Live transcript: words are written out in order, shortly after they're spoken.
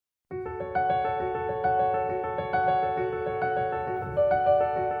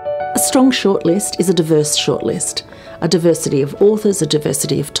strong shortlist is a diverse shortlist. A diversity of authors, a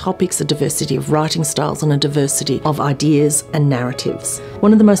diversity of topics, a diversity of writing styles and a diversity of ideas and narratives.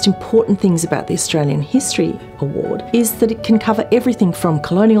 One of the most important things about the Australian History Award is that it can cover everything from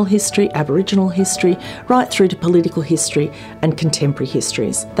colonial history, Aboriginal history, right through to political history and contemporary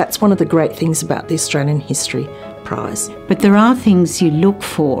histories. That's one of the great things about the Australian History Prize. But there are things you look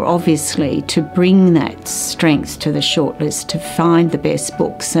for, obviously, to bring that strength to the shortlist, to find the best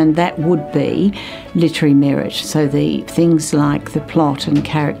books, and that would be literary merit. So the things like the plot and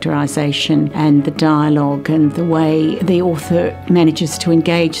characterisation and the dialogue and the way the author manages to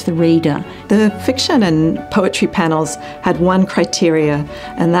engage the reader. The fiction and poetry panels had one criteria,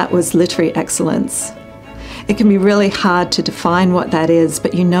 and that was literary excellence. It can be really hard to define what that is,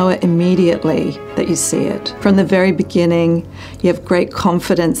 but you know it immediately that you see it. From the very beginning, you have great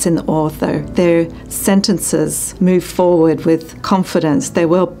confidence in the author. Their sentences move forward with confidence. They're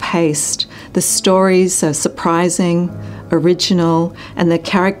well paced. The stories are surprising, original, and the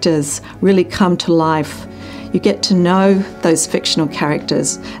characters really come to life. You get to know those fictional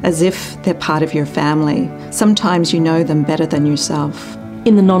characters as if they're part of your family. Sometimes you know them better than yourself.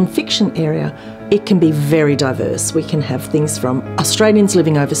 In the non-fiction area, it can be very diverse. We can have things from Australians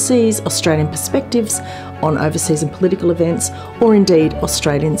living overseas, Australian perspectives on overseas and political events, or indeed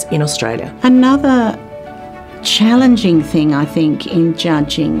Australians in Australia. Another challenging thing, I think, in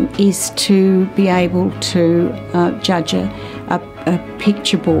judging is to be able to judge a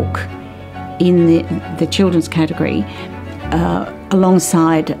picture book in the children's category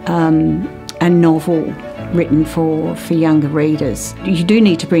alongside a novel written for younger readers. You do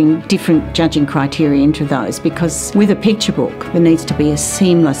need to bring different judging criteria into those, because with a picture book there needs to be a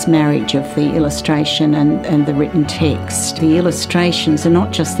seamless marriage of the illustration and the written text. The illustrations are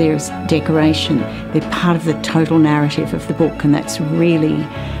not just there as decoration, they're part of the total narrative of the book, and that's really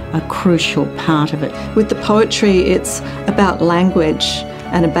a crucial part of it. With the poetry, it's about language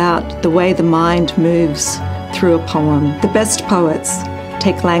and about the way the mind moves through a poem. The best poets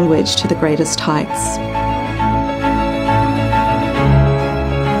take language to the greatest heights.